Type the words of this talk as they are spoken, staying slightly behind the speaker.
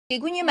给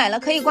闺女买了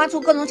可以刮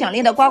出各种奖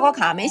励的刮刮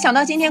卡，没想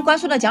到今天刮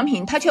出的奖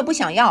品她却不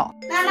想要。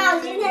妈妈，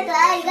我今天得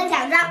了一个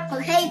奖状，我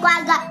可以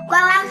刮个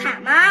刮刮卡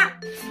吗？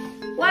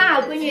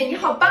哇，闺女你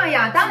好棒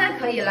呀！当然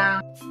可以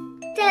啦。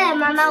对，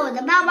妈妈，我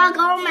的包包给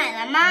我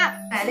买了吗？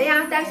买了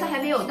呀，但是还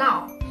没有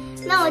到。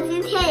那我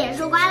今天也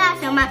是刮到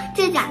什么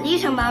就奖励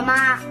什么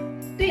吗？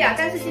对呀，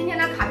但是今天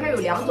的卡片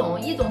有2种，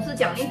一种是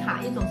奖励卡，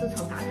一种是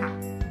惩罚卡。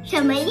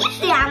什么意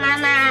思呀，妈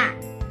妈？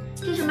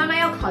就是妈妈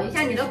要考一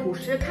下你的古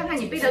诗，看看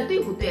你背的对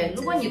不对。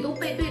如果你都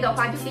背对的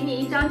话，就给你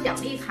一张奖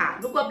励卡；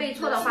如果背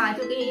错的话，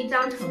就给你一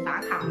张惩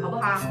罚卡，好不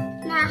好？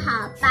那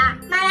好吧，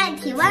妈妈你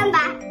提问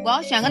吧。我要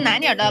选个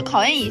难点的，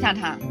考验一下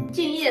他。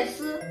静夜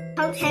思。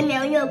床前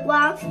明月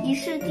光，疑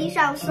是地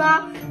上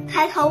霜。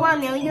抬头望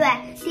明月，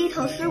低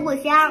头思故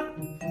乡。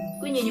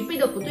闺女，你背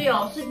的不对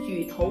哦，是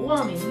举头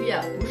望明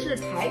月，不是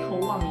抬头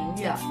望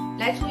明月。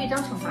来抽一张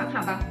惩罚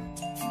卡吧，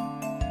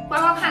刮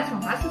刮看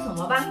惩罚是什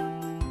么吧。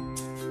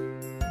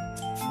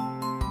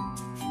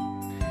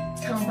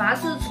惩罚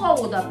是错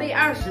误的背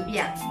20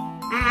遍。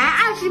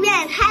啊，20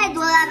遍也太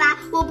多了吧，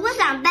我不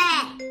想背。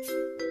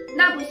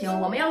那不行，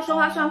我们要说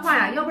话算话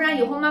呀，要不然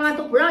以后妈妈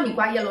都不让你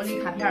刮叶罗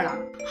丽卡片了。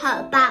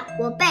好吧，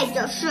我背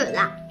就是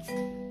了。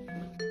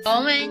宝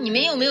宝们，你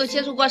们有没有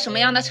接触过什么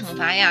样的惩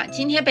罚呀？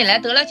今天本来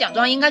得了奖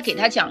状应该给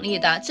他奖励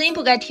的，真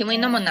不该提问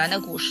那么难的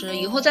古诗，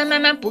以后再慢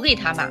慢补给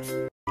他吧。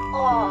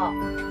哦，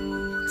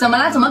怎么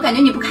了？怎么感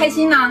觉你不开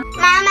心呢？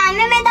妈妈，妹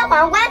妹的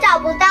皇冠找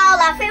不到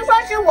了，非说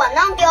是我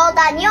弄丢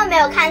的，你有没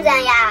有看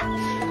见呀？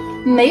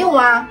没有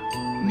啊，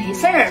没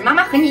事儿，妈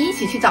妈和你一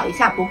起去找一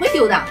下，不会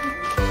丢的。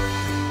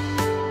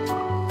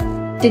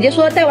姐姐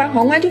说带完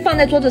皇冠就放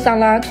在桌子上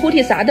了，抽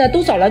屉啥的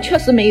都找了，确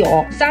实没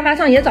有，沙发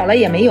上也找了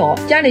也没有，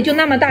家里就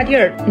那么大地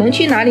儿，能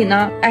去哪里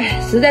呢？哎，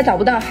实在找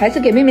不到，还是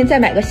给妹妹再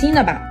买个新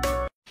的吧。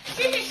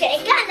这是谁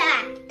干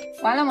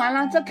的？完了完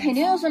了，这肯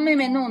定又是妹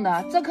妹弄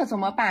的，这可怎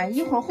么办？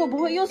一会儿会不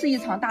会又是一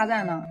场大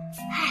战呢？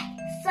唉，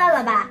算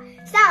了吧，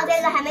下午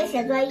这个还没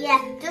写作业，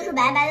就是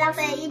白白浪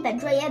费了一本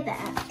作业本。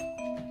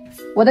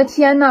我的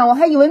天哪，我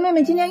还以为妹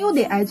妹今天又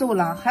得挨揍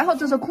了，还好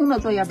这是空的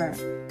作业本。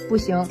不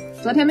行，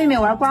昨天妹妹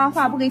玩刮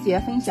画不给姐姐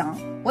分享，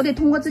我得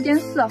通过这件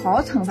事好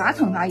好惩罚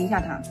惩罚一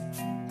下她。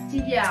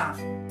姐姐啊，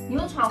你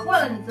又闯祸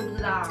了，你知不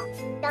知道？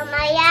什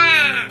么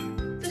呀？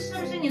这是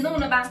不是你弄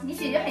的吧？你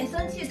姐姐很生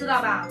气，知道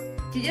吧？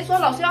姐姐说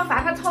老师要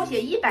罚她抄写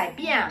100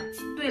遍。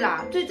对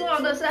了，最重要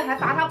的是还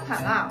罚她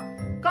款了。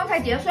刚才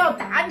姐姐说要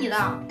打你的，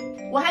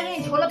我还给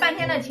你求了半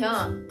天的情。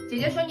姐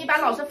姐说你把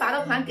老师罚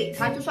的款给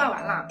她就算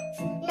完了。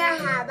那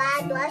好吧，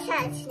多少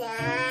钱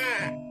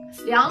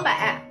？200。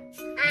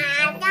啊，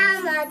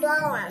这么多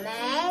我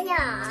没有。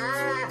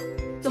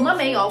怎么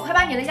没有？快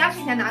把你的压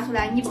岁钱拿出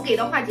来！你不给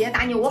的话，姐姐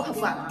打你，我可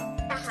不管了。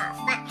那好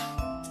吧。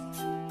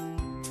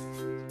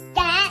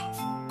给。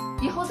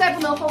以后再不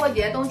能霍霍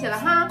姐姐东西了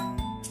哈。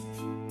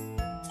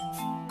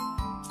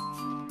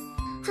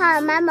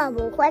好，妈妈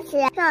不会是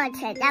让我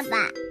钱的吧？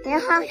然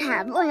后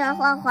才不能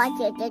霍霍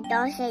姐姐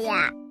东西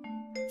呀。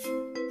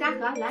嘉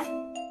禾，来，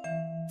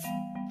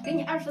给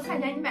你20块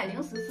钱，你买零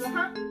食吃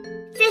哈。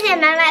谢谢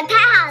妈妈，太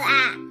好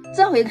了。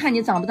这回看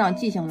你长不长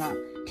记性了，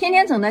天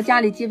天整的家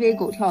里鸡飞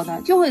狗跳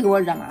的，就会给我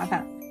惹麻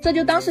烦，这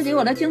就当是给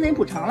我的精神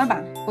补偿了吧。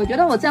我觉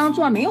得我这样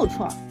做没有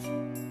错。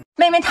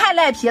妹妹太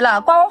赖皮了，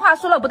刮刮画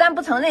输了不但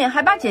不承认，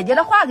还把姐姐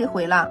的画给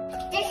毁了。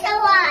这是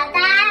我的。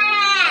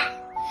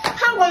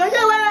看我们去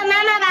问问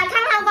妈妈吧，看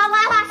看刮刮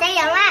画谁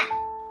赢了。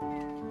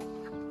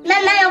妈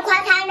妈，快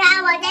看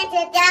看我的姐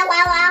姐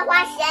刮刮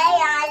画谁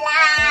赢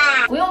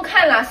了？不用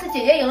看了，是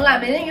姐姐赢了，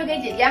美人鱼给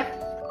姐姐。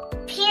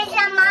凭什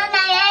么美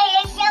人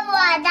鱼是我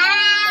的？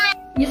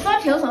你说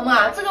凭什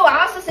么？这个娃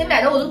娃是谁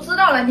买的我都知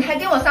道了，你还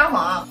跟我撒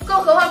谎，更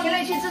何况评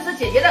论区支持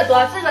姐姐的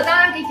多，这个当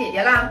然给姐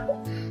姐啦。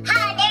好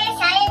的，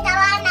小鱼等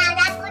我脑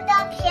袋不多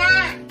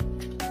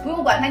平。不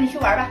用管他，你去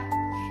玩吧。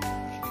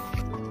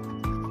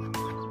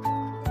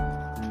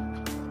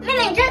妹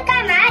妹，你这是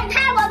干嘛？你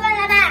太过分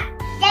了吧！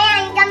这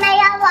样一个没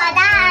有我的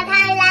好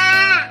看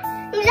啦！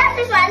你这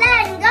是耍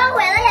赖，你这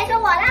毁了也是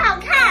我的好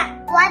看，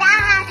我的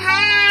好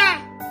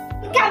看。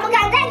你敢不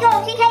敢再跟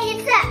我 PK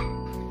一次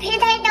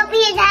？PK 就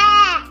PK。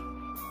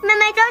妹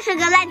妹真是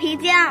个赖皮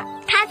精，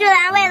她居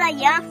然为了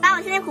赢，把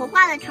我辛苦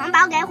画的城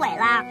堡给毁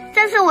了。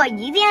这次我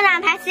一定让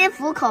她心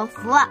服口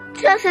服。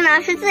这次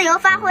呢是自由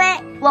发挥，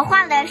我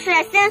画的是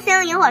星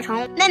星萤火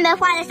虫，妹妹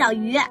画的小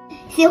鱼。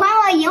喜欢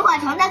我萤火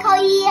虫的扣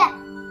1，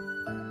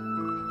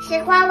喜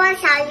欢我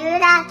小鱼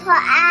的可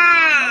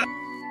爱。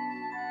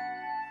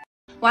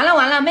完了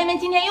完了，妹妹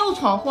今天又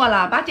闯祸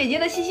了，把姐姐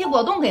的西西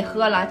果冻给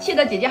喝了，气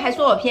得姐姐还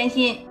说我偏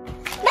心。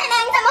妹妹，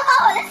你怎么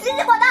喝我的西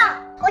西果冻？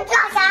我就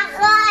想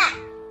喝。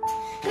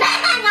妹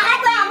妹，你还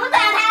管不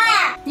管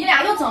他？你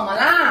俩又怎么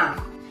了？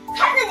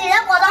他自己的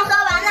果冻喝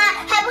完了，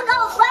还不跟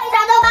我说一声，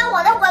就把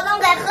我的果冻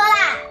给喝了。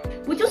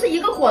不就是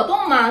一个果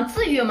冻吗？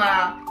至于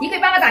吗？你给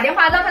爸爸打电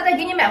话，让他再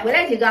给你买回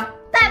来几个。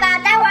爸爸，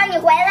待会儿你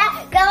回来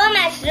给我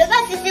买10个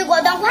西西果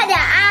冻，快点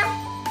啊！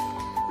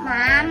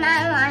妈妈，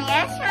我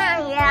也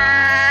想要。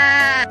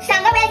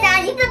想都别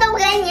想，一个都不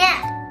给你。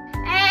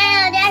我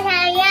就想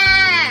要，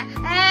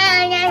我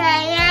就想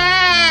要。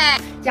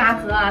嘉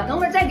禾，等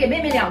会儿再给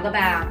妹妹2个呗。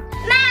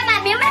妈妈，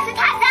明明是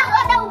她先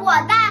获得我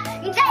的，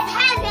你这也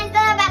太偏心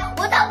了吧！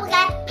我都不给。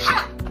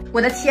哼！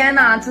我的天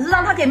哪，只是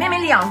让他给妹妹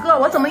2个，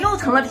我怎么又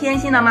成了偏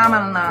心的妈妈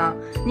了呢？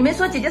你们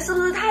说姐姐是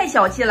不是太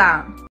小气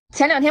了？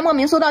前2天莫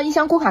名收到1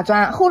箱咕卡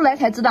砖，后来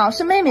才知道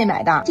是妹妹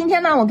买的。今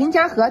天呢，我跟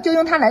嘉禾就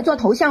用它来做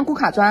头像咕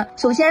卡砖。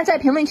首先在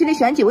评论区里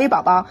选几位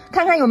宝宝，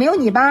看看有没有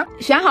你吧。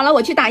选好了，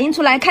我去打印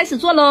出来，开始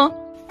做喽。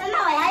妈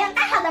妈，我要用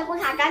大号的咕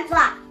卡砖做。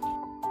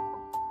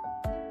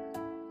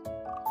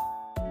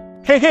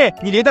嘿嘿，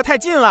你离得太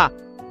近了。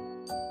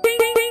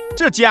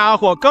这家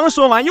伙刚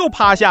说完又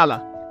趴下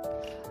了。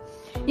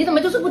你怎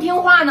么就是不听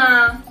话呢？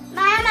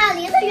妈妈，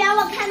离得远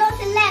我看东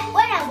西累，我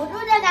忍不住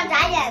这个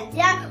眨眼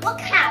睛，我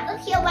卡都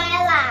贴歪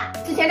了。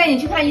之前带你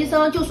去看医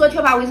生就说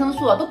缺乏维生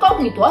素，都告诉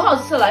你多少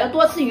次了，要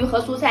多吃鱼和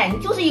蔬菜，你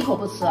就是一口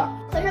不吃。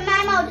可是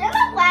妈妈，我真的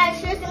不爱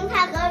吃青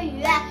菜和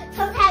鱼，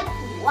青菜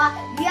苦，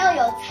鱼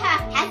又有刺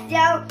还腥，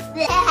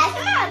还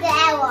是妈妈最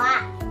爱我。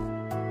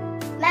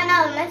妈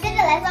妈，我们接着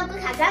来做咕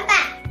卡砖吧。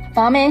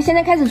宝宝们，现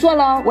在开始做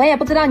喽！我也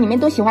不知道你们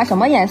都喜欢什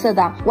么颜色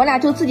的，我俩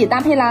就自己搭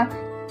配啦。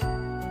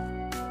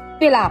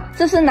对了，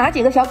这是哪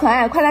几个小可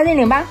爱？快来认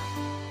领吧！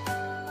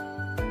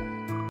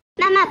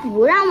妈妈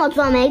不让我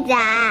做美甲，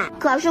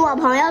可是我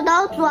朋友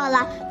都做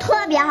了，特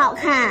别好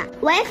看，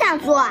我也想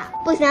做。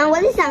不行，我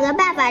得想个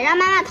办法让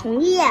妈妈同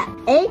意。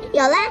哎，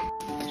有了！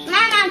妈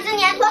妈，这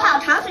粘土好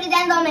长时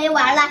间都没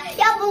玩了，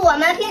要不我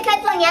们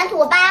PK 做粘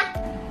土吧？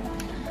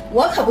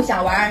我可不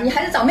想玩，你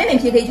还是找妹妹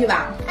PK 去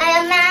吧。哎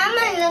呀，妈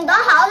妈，你都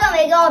好久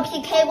没跟我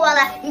PK 过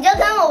了，你就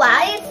跟我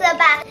玩一次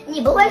吧。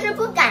你不会是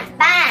不敢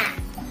吧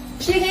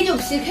？PK 就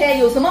PK，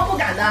 有什么不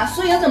敢的？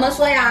输赢怎么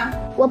说呀？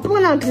我不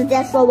能直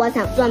接说我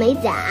想做美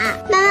甲，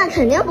妈妈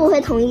肯定不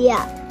会同意。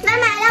妈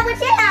妈，要不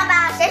这样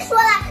吧，谁输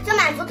了就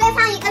满足对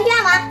方1个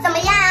愿望，怎么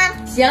样啊？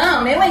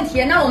行，没问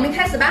题，那我们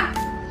开始吧。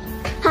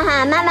哈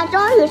哈，妈妈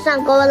终于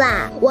上钩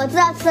了，我这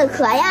次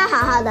可要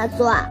好好的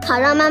做，好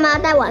让妈妈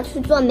带我去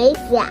做美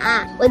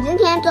甲。我今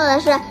天做的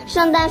是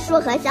圣诞树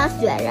和小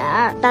雪人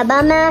儿，宝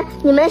宝们，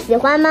你们喜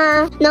欢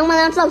吗？能不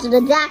能做指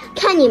甲，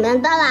看你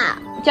们的啦。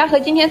嘉禾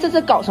今天这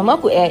是搞什么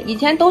鬼？以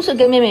前都是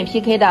跟妹妹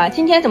PK 的，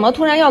今天怎么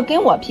突然要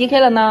跟我 PK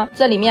了呢？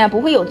这里面不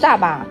会有诈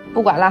吧？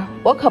不管了，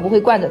我可不会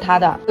惯着她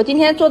的。我今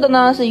天做的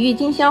呢是郁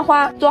金香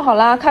花，做好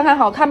了，看看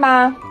好看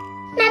吧？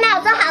妈妈，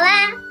我做好啦。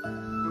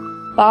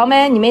宝宝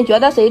们，你们觉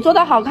得谁做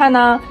的好看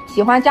呢？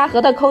喜欢嘉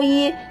禾的扣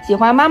1，喜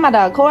欢妈妈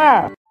的扣2。妈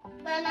妈，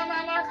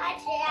快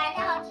吃啊，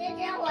让我吃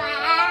完。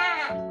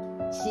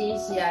西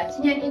西，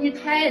今天天气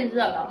太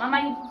热了，妈妈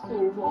又不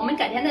舒服，我们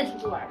改天再出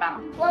去玩吧。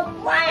我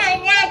不能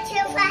这样吃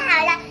饭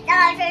好了，让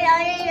我去游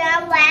乐园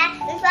玩，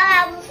你说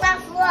话不算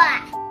数。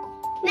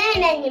妹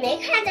妹，你没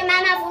看见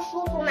妈妈不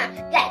舒服吗？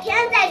改天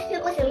再去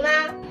不行吗？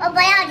我不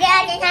要这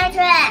样经常去。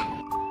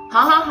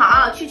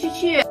好，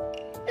去。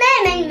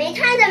妹妹，你没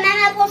看见妈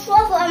妈不舒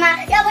服吗？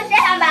要不这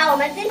样吧，我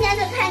们今天去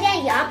看电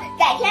影，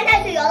改天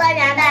再去游乐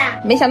园吧。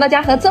没想到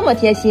嘉禾这么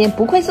贴心，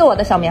不愧是我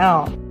的小棉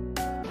袄。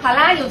好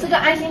啦，有这个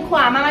安心裤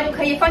啊，妈妈就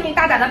可以放心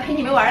大胆的陪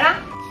你们玩啦。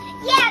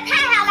耶，太